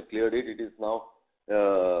governments have cleared it. It is now,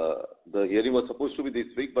 the hearing was supposed to be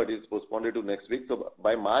this week, but it's postponed to next week. So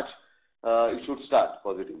by March, it should start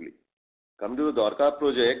positively. Coming to the Dwarka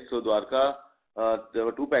project, so Dwarka, there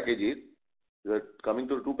were two packages. Coming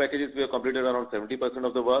to the two packages, we have completed around 70%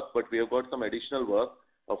 of the work, but we have got some additional work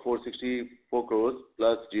of 464 crores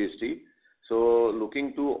plus GST. So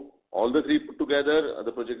looking to all the three put together,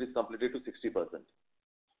 the project is completed to 60%.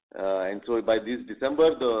 And so by this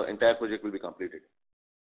December, the entire project will be completed.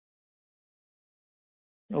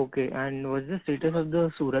 Okay, and what's the status of the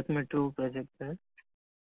Surat Metro project, sir?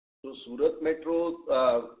 So Surat Metro,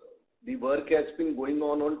 the work has been going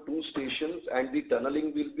on 2 stations, and the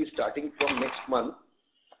tunneling will be starting from next month.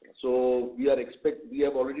 So we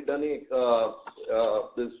have already done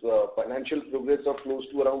this financial progress of close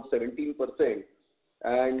to around 17%,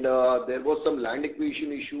 and there was some land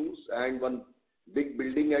acquisition issues and one big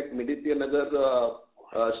building at Miditya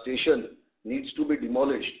station needs to be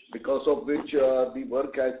demolished, because of which the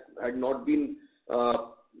work had not been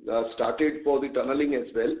started for the tunneling as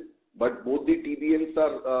well. But both the TBMs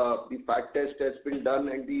are, the fact test has been done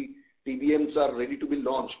and the TBMs are ready to be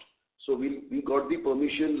launched. So we got the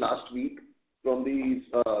permission last week from the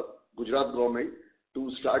Gujarat government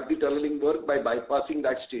to start the tunneling work by bypassing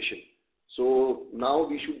that station. So now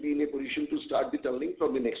we should be in a position to start the tunneling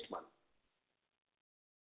from the next month.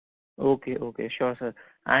 Okay, sure, sir.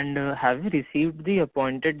 And have you received the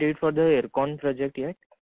appointed date for the Aircon project yet?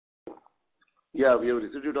 Yeah, we have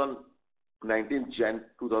received it on 19th Jan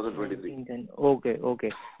 2023. 19th Jan.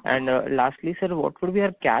 Okay. And lastly, sir, what would be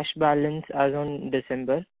our cash balance as on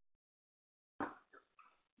December?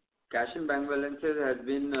 Cash and bank balances has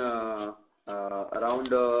been around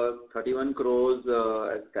 31 crores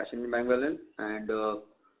as cash and bank balance, and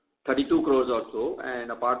 32 crores or so.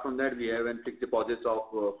 And apart from that, we have fixed deposits of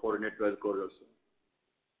 412 crores or so.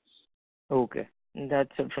 Okay, that's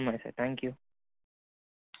it from my side. Thank you.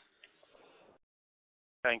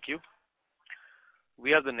 Thank you.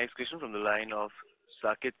 We have the next question from the line of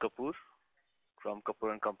Saket Kapoor from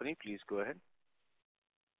Kapoor and Company. Please go ahead.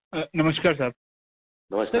 Namaskar, sir.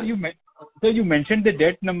 Namaskar. Sir, you mentioned the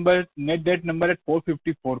net debt number at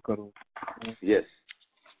 454 crores. Yes.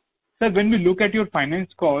 Sir, when we look at your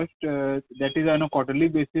finance cost, that is on a quarterly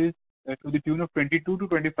basis to the tune of 22 to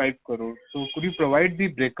 25 crores. So could you provide the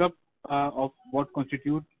breakup of what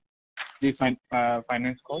constitutes the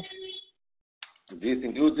finance cost? This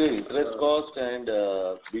includes the interest cost and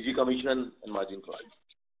BG commission and margin cost.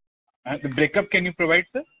 The breakup can you provide,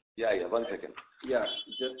 sir? Yeah, 1 second. Yeah,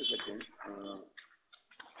 just a second.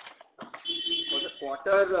 For the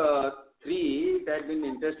quarter 3, it had been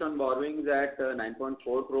interest on borrowings at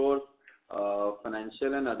 9.4 crores,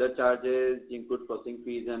 financial and other charges, include processing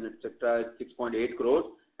fees and etc. 6.8 crores,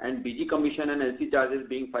 and BG commission and LC charges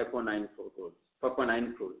being 5.9 crores.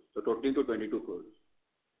 So totaling to 22 crores.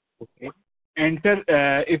 Okay. And sir,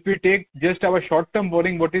 if we take just our short-term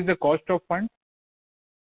borrowing, what is the cost of fund?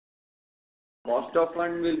 Cost of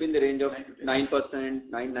fund will be in the range of 9%,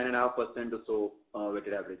 9.5% or so,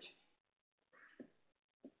 weighted average.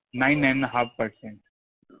 9.5%.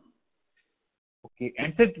 Okay.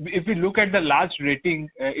 And sir, if we look at the last rating,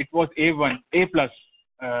 it was A1, A plus,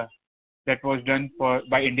 that was done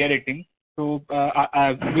by India Rating. So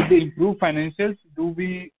with the improved financials, do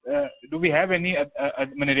we have any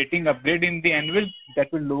rating upgrade in the annual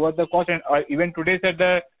that will lower the cost? And even today, sir,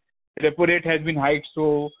 the repo rate has been hiked.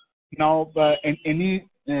 So now, any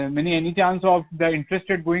chance of the interest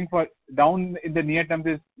rate going down in the near term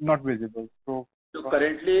is not visible. So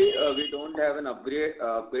currently, we don't have an upgrade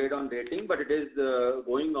on rating, but it is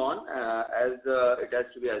going on as it has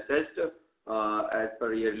to be assessed as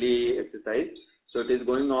per yearly exercise. So it is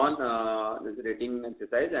going on, this rating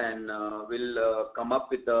exercise, and we'll come up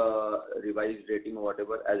with a revised rating or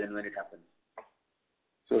whatever as and when it happens.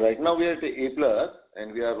 So right now we are at A plus,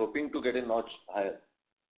 and we are hoping to get a notch higher.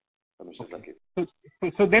 Okay.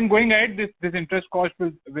 So then going ahead, this interest cost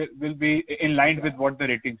will be in line with what the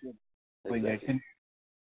ratings are going ahead. And,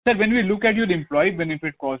 sir, when we look at your employee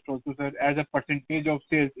benefit cost also, sir, as a percentage of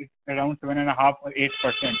sales, it's around 7.5 or 8%.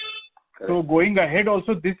 So going ahead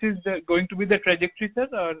also, this is going to be the trajectory, sir?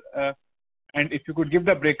 Or, and if you could give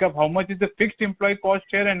the breakup, how much is the fixed employee cost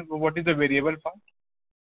here and what is the variable part?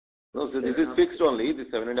 No, so this is fixed only. The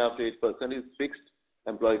 7.5 to 8% is fixed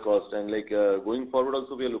employee cost, and going forward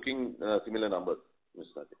also we are looking similar numbers,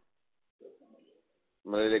 Mr.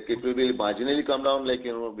 Like it will be marginally come down,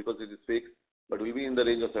 because it is fixed, but will be in the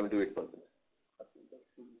range of 7 to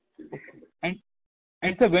 8%.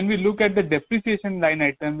 And sir, when we look at the depreciation line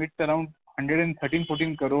item, it's around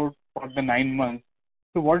 113-14 crore for the 9 months.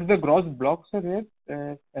 So what is the gross block, sir,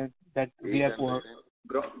 here that we have for?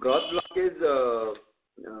 Gross block is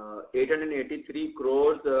 883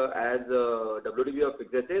 crores as WDV of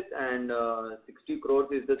fixed assets, and 60 crores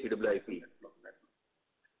is the CWIP.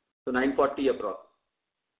 So 940 approx.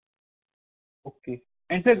 Okay.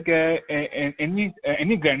 And sir,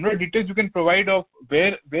 any granular details you can provide of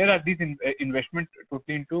where are these investments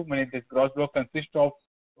totally into? When this gross block consists of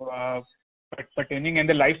pertaining and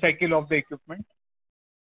the life cycle of the equipment?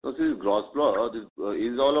 So this is gross block. This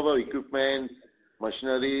is all of our equipment,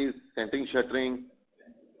 machineries, centering, shuttering,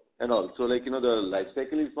 and all. So the life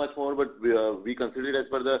cycle is much more, but we consider it as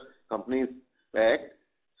per the company's act.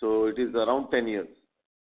 So it is around 10 years,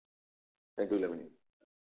 10 to 11 years.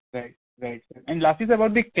 Right. Right. And lastly,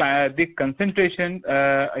 about the concentration,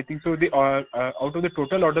 I think so. Out of the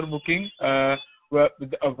total order booking,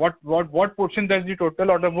 what portion does the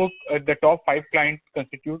total order book the top 5 clients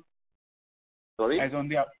constitute? Sorry? As on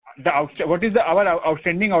what is our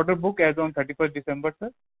outstanding order book as on 31st December,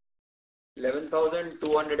 sir?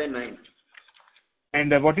 11,209.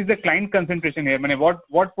 And what is the client concentration here? I mean,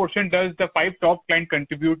 what portion does the 5 top client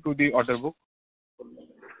contribute to the order book?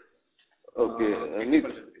 Okay.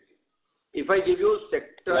 If I give you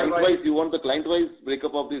sector client-wise, you want the client-wise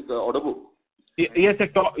breakup of this order book? Yes, sir.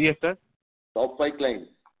 Yes, sir. Top 5 clients.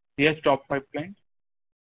 Yes, top 5 clients.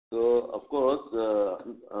 So, of course,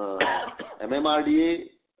 MMRDA,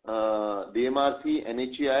 DMRC,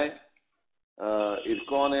 NHEI,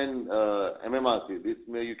 IRCON and MMRC. This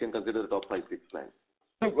may you can consider the top 5-6 clients.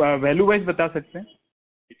 So, value-wise, बता सकते हैं?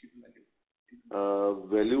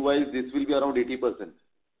 Value-wise, this will be around 80%.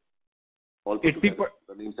 All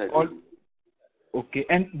 80%. Okay,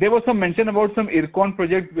 and there was some mention about some IRCON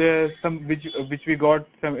project, which we got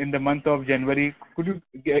in the month of January. Could you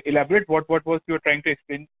elaborate what was you were trying to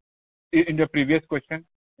explain in the previous question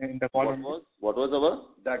in the call? What was our?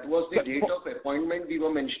 That was the date of appointment we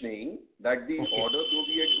were mentioning, that the order, though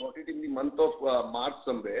we had got it in the month of March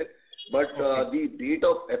somewhere, but the date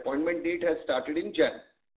of appointment date has started in Jan.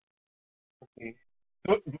 Okay.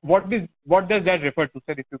 So what does that refer to,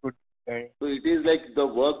 sir, if you could? So it is like the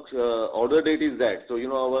work order date is that. So,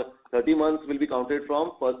 our 30 months will be counted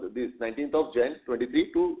from this 19th of Jan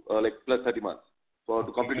 23 to plus 30 months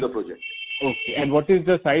to complete the project. Okay. And what is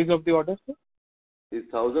the size of the order, sir?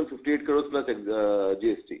 It's 1,058 crores plus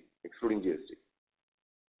GST, excluding GST.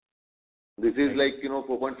 This is like,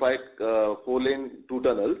 4.5 4-lane 2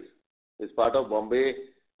 tunnels. It's part of Bombay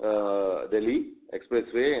Delhi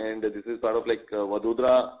Expressway, and this is part of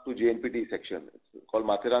Vadodara to JNPT section. It's called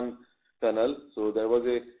Mathiran Tunnel. So there was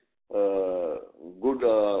a good,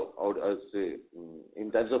 I would say,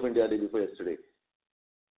 in Times of India day before yesterday.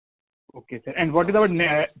 Okay, sir. And what is our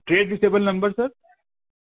trade receivable number, sir?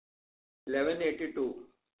 1182.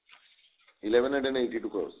 1182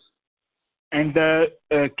 crores. And the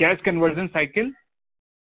cash conversion cycle?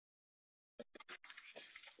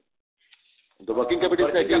 The working capital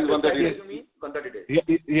cycle is 130 days. 130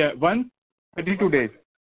 days. Yeah, 132 days.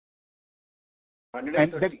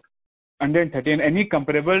 130. 130. And any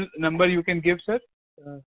comparable number you can give, sir?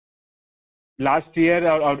 Last year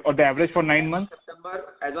or the average for 9 months?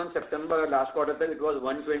 As on September last quarter, it was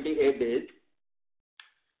 128 days.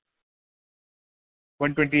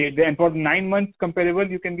 128 days. And for 9 months comparable,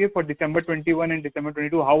 you can give for December 21 and December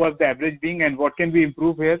 22. How was the average being, and what can we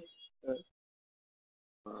improve here?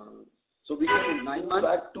 So we can 9 months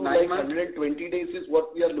back to 120 days is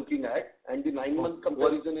what we are looking at, and the 9-month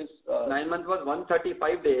comparison is 9 months was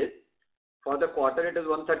 135 days. For the quarter, it is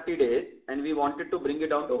 130 days, and we wanted to bring it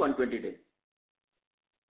down to 120 days.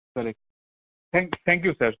 Correct. Thank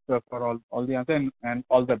you, sir, for all the answer and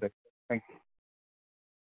all the best. Thank you.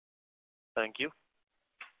 Thank you.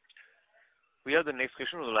 We have the next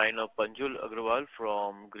question on the line of Panjul Agrawal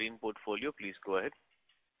from Green Portfolio. Please go ahead.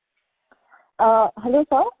 Hello,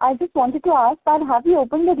 sir. I just wanted to ask that have you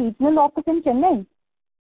opened a regional office in Chennai?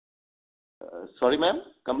 Sorry, ma'am?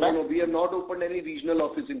 Come back. No, we have not opened any regional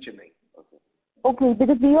office in Chennai. Okay,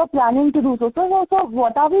 because we are planning to do so. So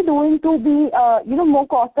what are we doing to be, more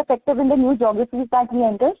cost effective in the new geographies that we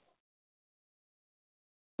enter?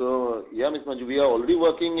 So, yeah, Ms. Manju, we are already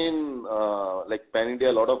working in pan-India,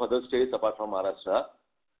 a lot of other states apart from Maharashtra.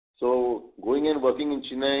 So, going and working in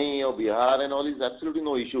Chennai or Bihar and all is absolutely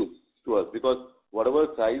no issues to us, because whatever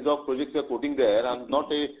size of projects we are quoting there are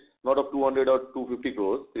not of 200 or 250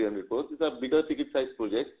 crores, 300 crores. These are bigger ticket size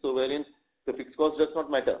projects, so wherein the fixed cost does not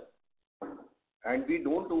matter. And we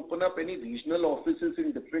don't open up any regional offices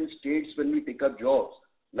in different states when we take up jobs.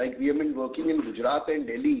 Like we have been working in Gujarat and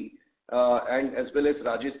Delhi, and as well as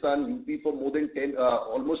Rajasthan, UP for more than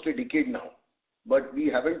almost a decade now. But we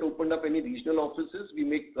haven't opened up any regional offices. We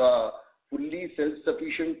make fully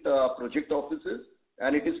self-sufficient project offices,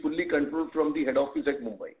 and it is fully controlled from the head office at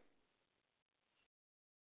Mumbai.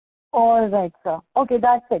 All right, sir. Okay,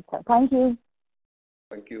 that's it, sir. Thank you.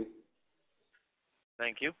 Thank you.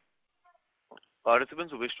 Thank you.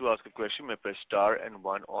 Participants who wish to ask a question may press star and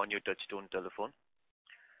 1 on your touchtone telephone.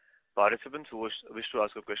 Participants who wish to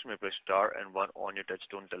ask a question may press star and 1 on your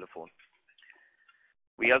touchtone telephone.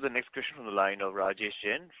 We have the next question from the line of Rajesh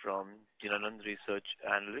Jain from Dinanand Research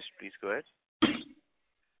Analyst. Please go ahead.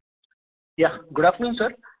 Yeah, good afternoon,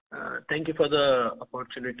 sir. Thank you for the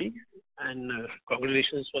opportunity and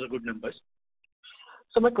congratulations for the good numbers.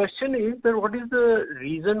 So my question is, sir, what is the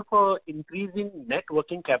reason for increasing net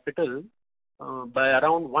working capital by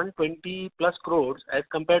around 120 plus crores as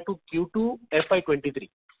compared to Q2 FY23?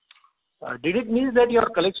 Did it mean that your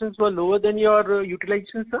collections were lower than your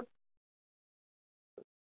utilization, sir?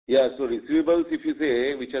 Yeah, so receivables, if you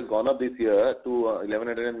say, which has gone up this year to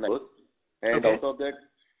 1109 crores, and Okay. out of that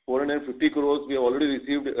 450 crores we have already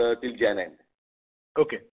received till Jan end.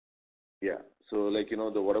 Okay. Yeah. So like,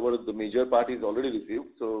 the whatever the major part is already received,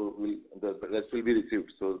 so the rest will be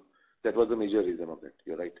received. So that was the major reason of it.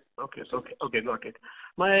 You're right. Okay. Got it.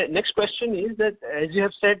 My next question is that, as you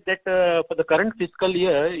have said that for the current fiscal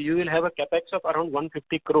year, you will have a capex of around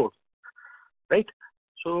 150 crores, right?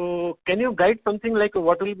 So can you guide something like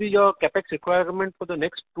what will be your capex requirement for the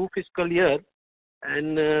next 2 fiscal year,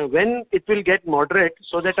 and when it will get moderate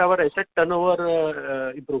so that our asset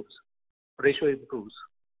turnover ratio improves?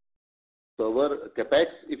 So our capex,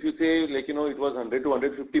 if you say, like, it was 100 to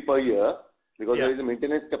 150 per year, because there is a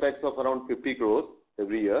maintenance capex of around 50 crores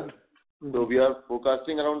every year. So we are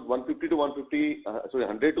forecasting around 100 to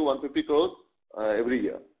 150 crores every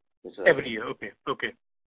year. Every year, okay.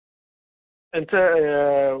 And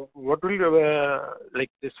sir, what will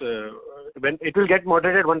when it will get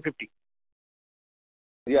moderated at 150?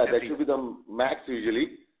 Yeah, that should be the max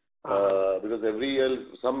usually. Because every year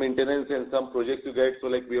some maintenance and some projects you get. So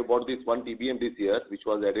like we have bought this 1 TBM this year, which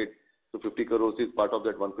was added to 50 crores is part of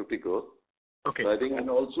that 150 crores. Okay. So I think, and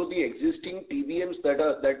also the existing TBMs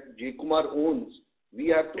that J. Kumar owns, we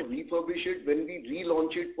have to refurbish it when we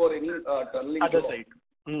relaunch it for any tunneling Other job. side.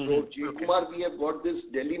 So J. Kumar, we have got this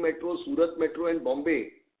Delhi Metro, Surat Metro and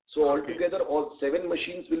Bombay. So altogether all 7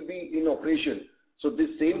 machines will be in operation. So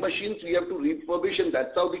these same machines we have to refurbish, and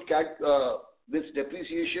that's how this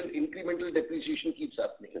depreciation, incremental depreciation keeps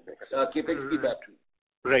happening. Capex keep happening.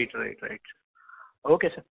 Right. Okay,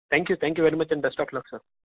 sir. Thank you very much, and best of luck, sir.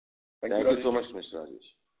 Thank you so much, Mr.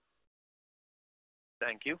 Rajesh.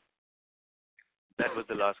 Thank you. That was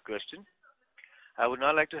the last question. I would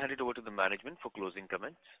now like to hand it over to the management for closing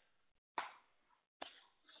comments.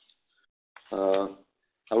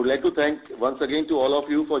 I would like to thank once again to all of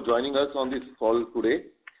you for joining us on this call today.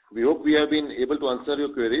 We hope we have been able to answer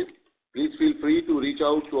your queries. Please feel free to reach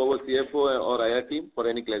out to our CFO or IR team for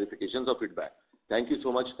any clarifications or feedback. Thank you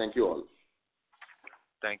so much. Thank you all.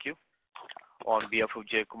 Thank you. On behalf of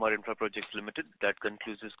J. Kumar Infraprojects Limited, that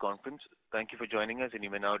concludes this conference. Thank you for joining us, and you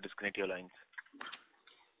may now disconnect your lines.